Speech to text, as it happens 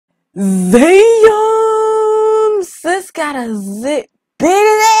Damn! Sis got a zit big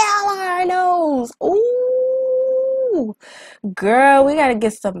as hell on her nose. Ooh. Girl, we gotta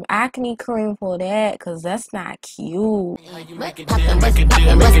get some acne cream for that, cause that's not cute.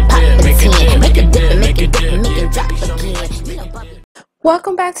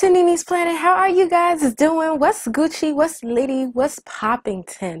 Welcome back to Nini's Planet. How are you guys doing? What's Gucci? What's Liddy? What's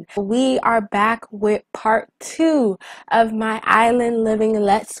Poppington? We are back with part 2 of my island living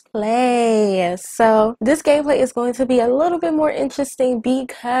let's play. So this gameplay is going to be a little bit more interesting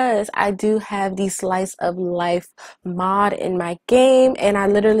because I do have the slice of life mod in my game, and I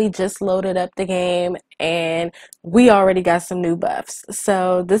literally just loaded up the game and we already got some new buffs.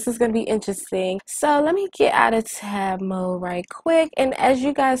 So this is going to be interesting. So let me get out of tab mode right quick. And as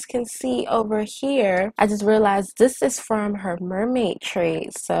you guys can see over here, I just realized this is from her mermaid trade.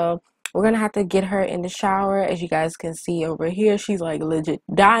 So we're going to have to get her in the shower. As you guys can see over here, she's like legit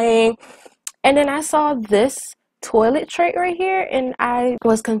dying. And then I saw this toilet trait right here and I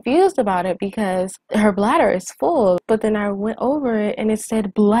was confused about it because her bladder is full, but then I went over it and it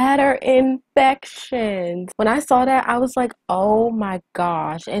said bladder infections. When I saw that, I was like, oh my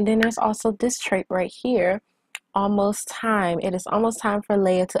gosh. And then there's also this trait right here, almost time. It is almost time for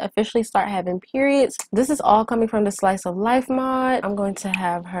Leia to officially start having periods. This is all coming from the slice of life mod. I'm going to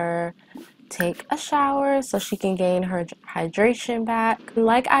have her take a shower so she can gain her hydration back.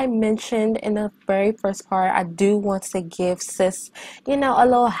 Like I mentioned in the very first part, I do want to give sis, a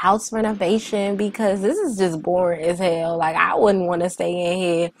little house renovation because this is just boring as hell. Like, I wouldn't want to stay in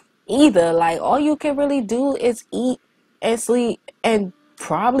here either. Like, all you can really do is eat and sleep and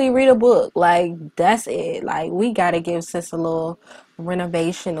probably read a book. Like, that's it. Like, we gotta give sis a little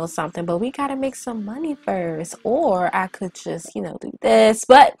renovation or something, but we gotta make some money first. Or I could just, do this,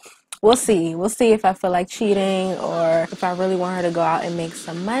 but we'll see. We'll see if I feel like cheating or if I really want her to go out and make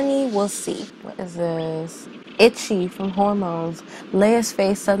some money. We'll see. What is this? Itchy from hormones. Leia's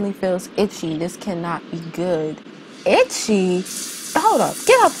face suddenly feels itchy. This cannot be good. Itchy? Hold up.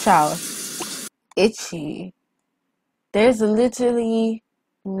 Get out the shower. Itchy. There's literally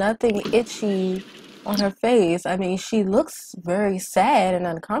nothing itchy on her face. I mean, she looks very sad and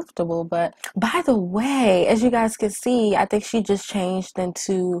uncomfortable, but by the way, as you guys can see, I think she just changed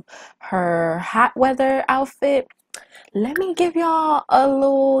into her hot weather outfit. Let me give y'all a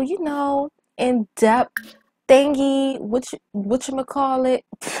little, in-depth thingy, whatchamacallit.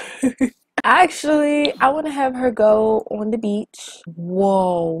 Actually, I want to have her go on the beach.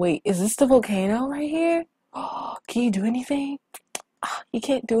 Whoa, wait, is this the volcano right here? Oh, can you do anything? You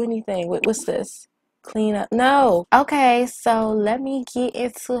can't do anything. Wait, what's this? Clean up. No. Okay, so let me get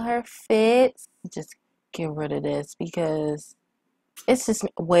into her fits. Just get rid of this because it's just,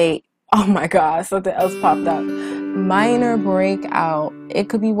 wait. Oh my God, something else popped up. Minor breakout. It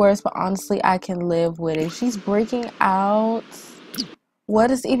could be worse, but honestly, I can live with it. She's breaking out. What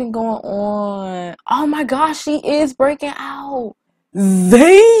is even going on? Oh my gosh, she is breaking out. Damn!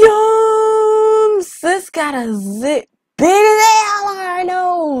 Sis got a zit big as hell on her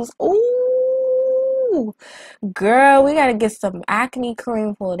nose. Ooh. Girl, we gotta get some acne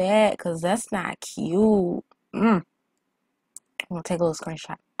cream for that because that's not cute. I'm gonna take a little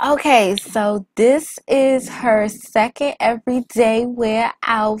screenshot. Okay, so this is her second everyday wear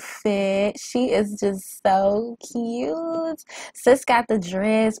outfit. She is just so cute. Sis got the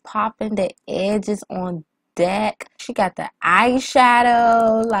dress popping, the edges on deck. She got the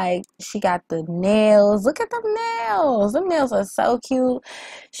eyeshadow, like she got the nails. Look at them nails. Them nails are so cute.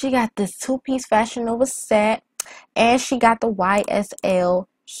 She got this two-piece Fashion Nova set, and she got the YSL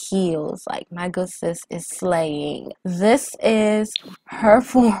heels. Like, my good sis is slaying. This is her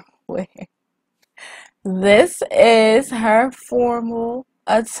formal wear. This is her formal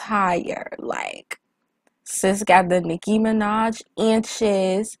attire. Like, sis got the Nicki Minaj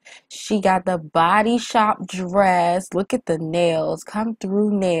inches. She got the Body Shop dress. Look at the nails. Come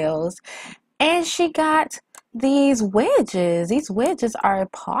through nails. And she got these wedges. These wedges are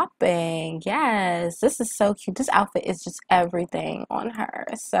popping. Yes, this is so cute. This outfit is just everything on her.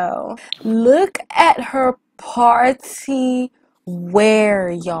 So look at her party wear,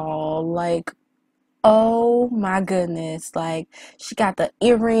 y'all. Like, oh my goodness. Like, she got the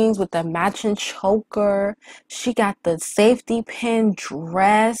earrings with the matching choker. She got the safety pin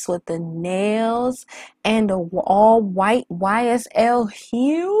dress with the nails and the all white YSL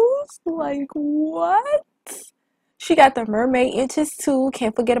heels. Like, what? She got the mermaid inches too.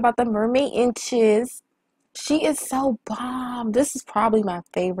 Can't forget about the mermaid inches. She is so bomb. This is probably my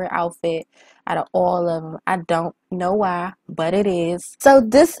favorite outfit out of all of them. I don't know why, but it is. So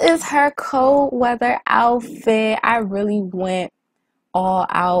this is her cold weather outfit. I really went all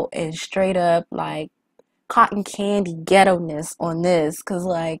out and straight up like cotton candy ghetto-ness on this, because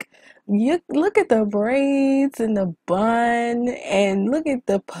like you look at the braids and the bun and look at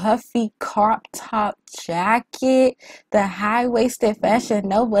the puffy crop top jacket, the high-waisted Fashion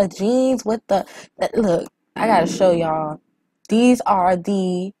Nova jeans with the look, I gotta show y'all, these are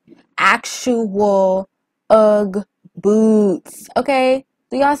the actual UGG boots. Okay,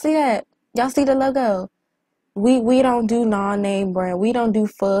 do y'all see that? Y'all see the logo? We don't do non-name brand. We don't do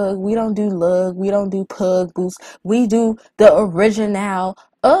Fug. We don't do Lug. We don't do Pug boots. We do the original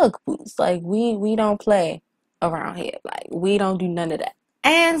UGG boots. Like we don't play around here. Like we don't do none of that.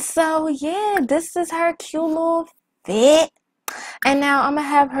 And so yeah, this is her cute little fit. And now I'm gonna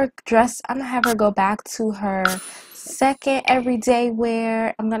have her dress. I'm gonna have her go back to her second everyday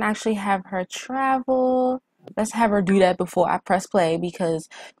wear. I'm gonna actually have her travel. Let's have her do that before I press play, because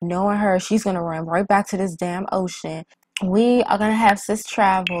knowing her, she's gonna run right back to this damn ocean. We are gonna have sis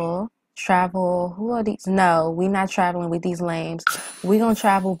travel. Who are these? No, we not traveling with these lames. We gonna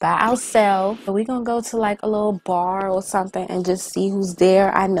travel by ourselves. We gonna go to like a little bar or something and just see who's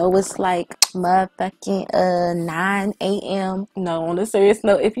there. I know it's like motherfucking 9 a.m. No, on a serious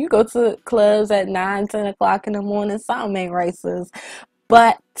note, if you go to clubs at 9-10 o'clock in the morning, something ain't right, sis.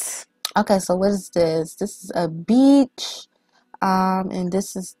 But okay, so what is this? This is a beach. And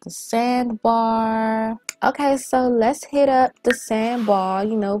this is the sandbar. Okay, so let's hit up the sandbar,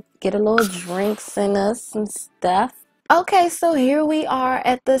 you know, get a little drinks in us and stuff. Okay, so here we are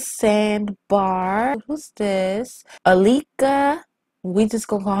at the sandbar. Who's this? Alika. We just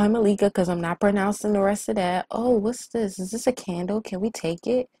gonna call him Alika because I'm not pronouncing the rest of that. Oh, what's this? Is this a candle? Can we take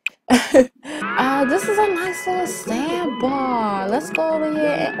it? This is a nice little sandbar. Let's go over here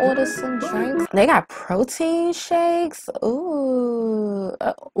and order some drinks. They got protein shakes. Ooh,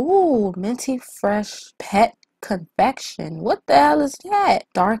 ooh, minty fresh pet confection. What the hell is that?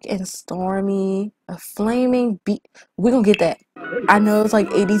 Dark and stormy. A flaming beat. We're gonna get that. I know it's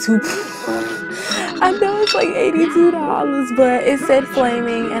like 82. I know it's like $82, but it said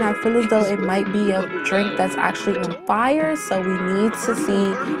flaming, and I feel as though it might be a drink that's actually on fire, so we need to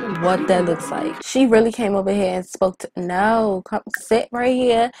see what that looks like. She really came over here and spoke to, no, come sit right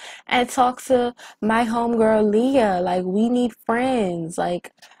here and talk to my homegirl Leah. Like, we need friends.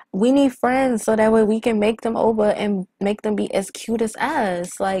 Like, we need friends so that way we can make them over and make them be as cute as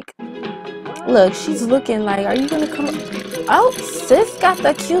us. Like, look, she's looking like, are you gonna come? Oh, sis got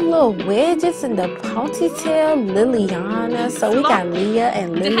the cute little wedges and the ponytail, Liliana. So we got Leah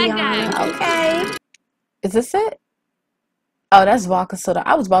and Liliana. Okay. Is this it? Oh, that's vodka soda.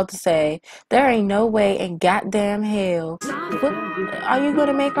 I was about to say, there ain't no way in goddamn hell. What, are you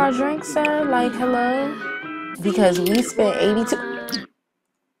gonna make our drink, sir? Like, hello? Because we spent 82.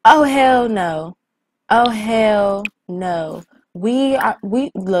 Oh, hell no. Oh, hell no. We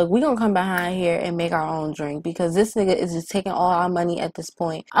look, we gonna come behind here and make our own drink, because this nigga is just taking all our money at this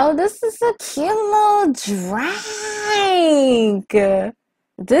point. Oh, this is a cute little drink.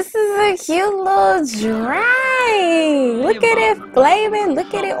 This is a cute little drink. Look at it flaming.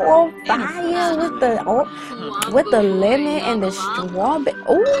 Look at it on fire with the lemon and the strawberry.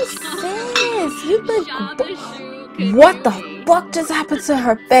 Oh, sis, you look. What the fuck just happened to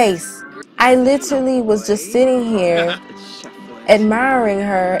her face? I literally was just sitting here admiring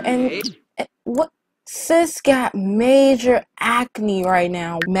her, and what, sis got major acne right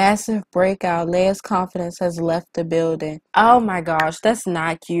now, massive breakout. Leia's confidence has left the building. Oh my gosh, that's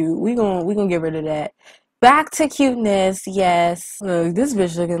not cute. We gonna get rid of that. Back to cuteness. Yes, look, this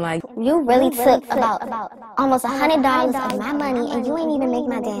bitch looking like you really took about almost $100 of my money, and you ain't even make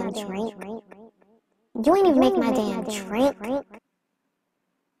my damn drink. You ain't even make my damn drink.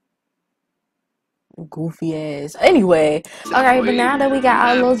 goofy ass. Anyway, okay, but now that we got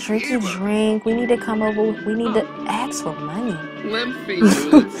our little drinky drink, we need to come over. We need to ask for money.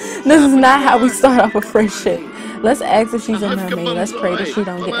 This is not how we start off a friendship. Let's ask if she's a mermaid. Let's pray that she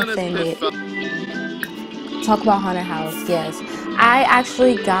don't get offended. Talk about haunted house. Yes, I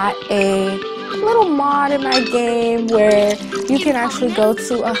actually got a little mod in my game where you can actually go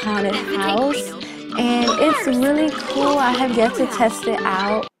to a haunted house, and it's really cool. I have yet to test it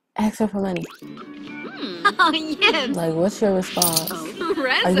out. Ask her for money. Oh, yes. Like, what's your response? Are you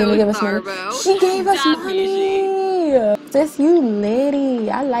Rezo gonna give us money? Carbo. She gave us Stop money! Sis, you litty.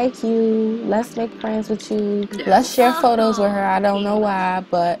 I like you. Let's make friends with you. Let's share photos with her. I don't know why,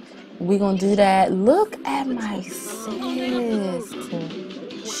 but we gonna do that. Look at my sis.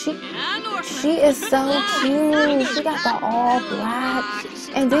 She is so cute. She got the all black,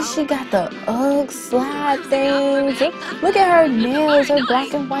 and then she got the UGG slide things. Look at her nails. Her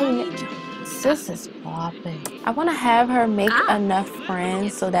black and white nails. Sis is popping. I want to have her make enough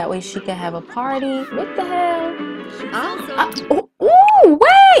friends so that way she can have a party. What the hell? Ooh,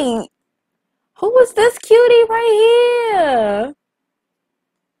 wait! Who is this cutie right here?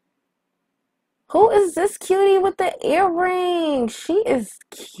 Who is this cutie with the earrings? She is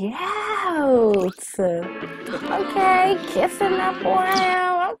cute. Okay, kissing up for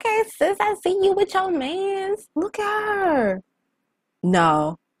him. Okay, sis, I see you with your mans. Look at her.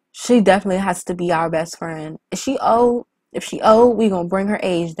 No, she definitely has to be our best friend. Is she old? If she old, we gonna bring her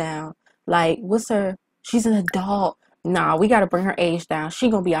age down. Like, what's her? She's an adult. Nah, we gotta bring her age down. She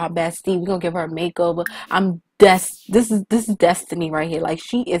gonna be our bestie. We gonna give her a makeover. This is destiny right here. Like,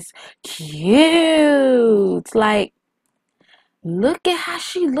 she is cute. Like, look at how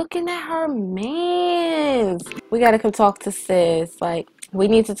she looking at her mans. We gotta come talk to sis. Like, we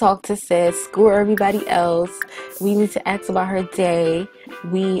need to talk to sis. Screw everybody else. We need to ask about her day.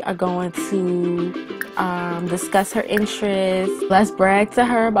 We are going to discuss her interests. Let's brag to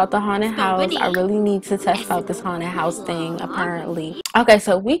her about the haunted house. I really need to test out this haunted house thing, apparently. Okay,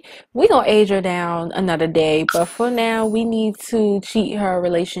 so we gonna age her down another day, but for now we need to cheat her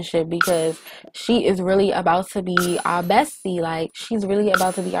relationship because she is really about to be our bestie. Like, she's really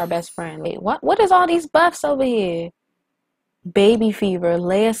about to be our best friend. Wait, what is all these buffs over here? Baby fever.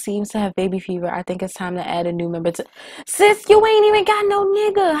 Leia seems to have baby fever. I think it's time to add a new member to. Sis, you ain't even got no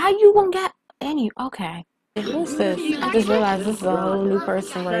nigga. How you gonna get any? Okay. Who's this? I just realized this is a whole new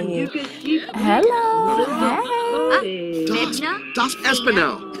person right here. Hello. Hey. Das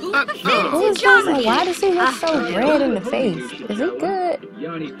Espinel. Who is this and why does he look so red in the face? Is he good?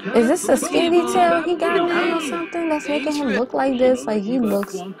 Is this a skinny tail he got now or something that's making him look like this? Like, he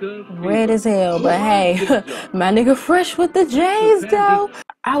looks red as hell. But hey, my nigga fresh with the J's though.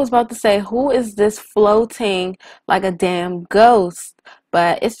 I was about to say, who is this floating like a damn ghost?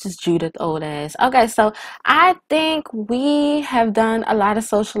 But it's just Judith old ass. Okay, so I think we have done a lot of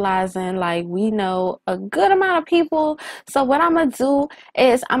socializing. Like, we know a good amount of people. So what I'm gonna do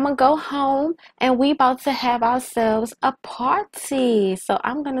is I'm gonna go home and we about to have ourselves a party. So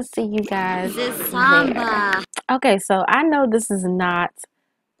I'm gonna see you guys there. Okay, so I know this is not,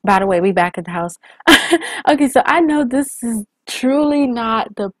 by the way, we back at the house. Okay, so I know this is truly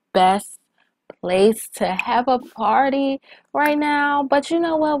not the best place to have a party right now, but you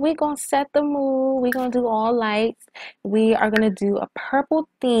know what, we're gonna set the mood. We're gonna do all lights. We are gonna do a purple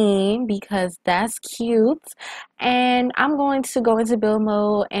theme because that's cute, and I'm going to go into build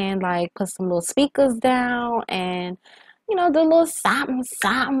mode and like put some little speakers down and do a little something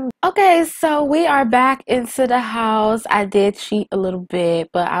something. Okay, so we are back into the house. I did cheat a little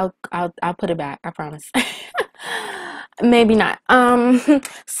bit, but I'll put it back, I promise. Maybe not.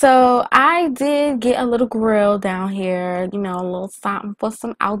 So I did get a little grill down here, a little something for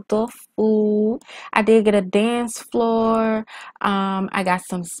some outdoor food. I did get a dance floor. I got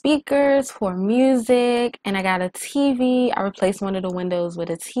some speakers for music, and I got a TV. I replaced one of the windows with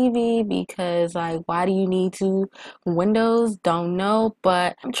a TV because, like, why do you need two windows? Don't know,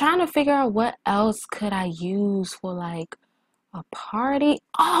 but I'm trying to figure out what else could I use for like a party.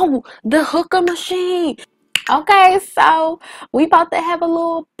 Oh, the hookah machine. Okay, so we about to have a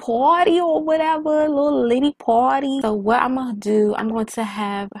little party or whatever, a little lady party. So what I'm gonna do, I'm going to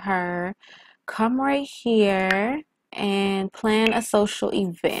have her come right here and plan a social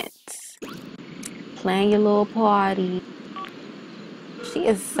event. Plan your little party. She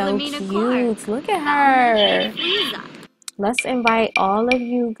is so cute. Look at her. Let's invite all of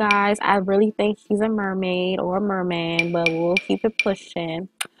you guys. I really think she's a mermaid or a merman, but we'll keep it pushing.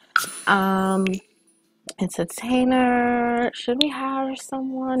 Entertainer. Should we hire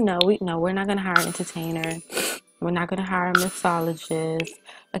someone? No, we're not gonna hire an entertainer. We're not gonna hire a mixologist.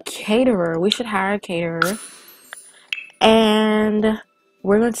 A caterer. We should hire a caterer. And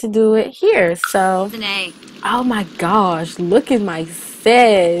we're going to do it here. So, oh my gosh, look at my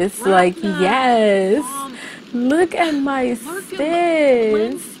sis. Like, yes. Look at my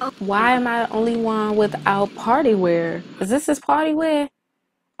sis. Why am I the only one without party wear? Is this his party wear?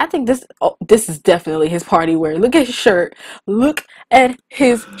 I think this is definitely his party wear. Look at his shirt. Look at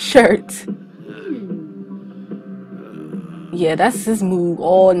his shirt. Yeah, that's his move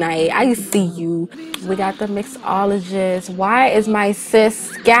all night. I see you. We got the mixologist. Why is my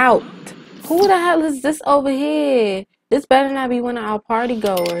sis scout? Who the hell is this over here? This better not be one of our party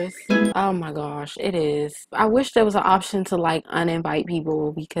goers. Oh my gosh, it is. I wish there was an option to like uninvite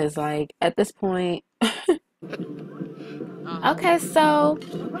people because like at this point. Okay, so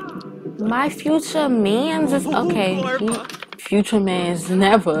my future man's is okay. future man's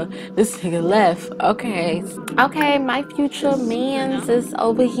never. This nigga left. Okay. Okay, my future man's is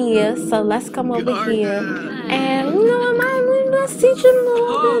over here. So let's come over here. And you know what, let's teach him a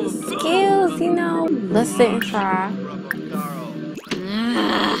little bit of skills, you know. Let's sit and try.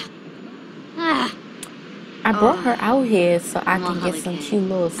 I brought her out here so I can get some cute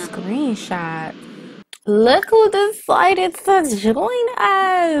little screenshots. Look who decided to join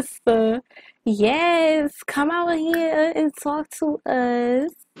us. Yes, come out here and talk to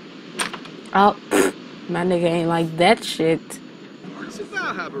us. Oh, my nigga ain't like that shit.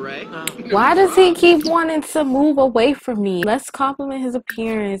 Why does he keep wanting to move away from me? Let's compliment his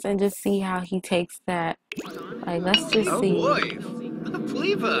appearance and just see how he takes that. Like, let's just see.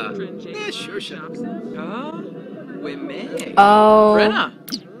 Oh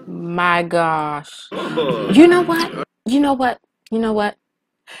my gosh. You know what? You know what? You know what?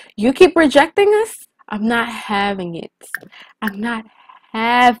 You keep rejecting us? I'm not having it. I'm not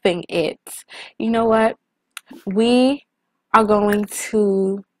having it. You know what? We are going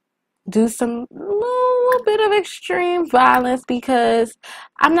to do some little bit of extreme violence because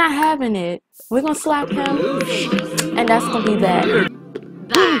I'm not having it. We're gonna slap him, and that's gonna be that.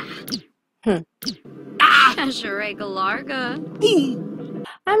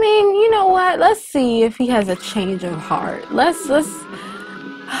 I mean, you know what? Let's see if he has a change of heart.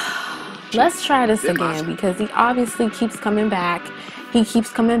 Let's try this again because he obviously keeps coming back. He keeps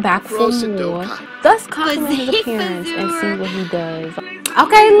coming back for more. Let's compliment his appearance and see what he does.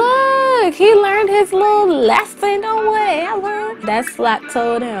 Okay, look, he learned his little lesson on whatever. That slap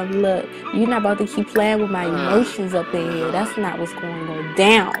told him, look, you're not about to keep playing with my emotions up in here. That's not what's going to go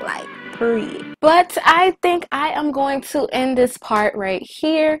down, like, period. But I think I am going to end this part right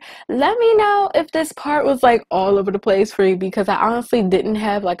here. Let me know if this part was like all over the place for you because I honestly didn't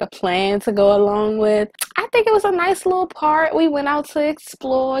have like a plan to go along with. I think it was a nice little part. We went out to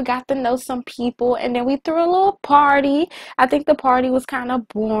explore, got to know some people, and then we threw a little party. I think the party was kind of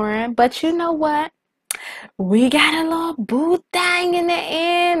boring, but you know what? We got a little boo thing in the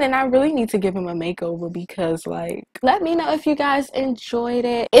end, and I really need to give him a makeover because, like, let me know if you guys enjoyed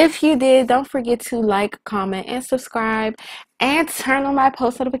it. If you did, don't forget to like, comment, and subscribe, and turn on my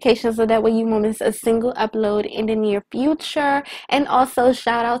post notifications so that way you won't miss a single upload in the near future. And also,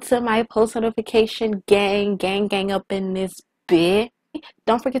 shout out to my post notification gang up in this bit.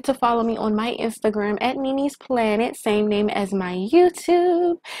 Don't forget to follow me on my Instagram at Nini's Planet, same name as my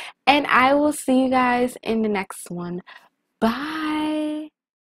YouTube. And I will see you guys in the next one. Bye.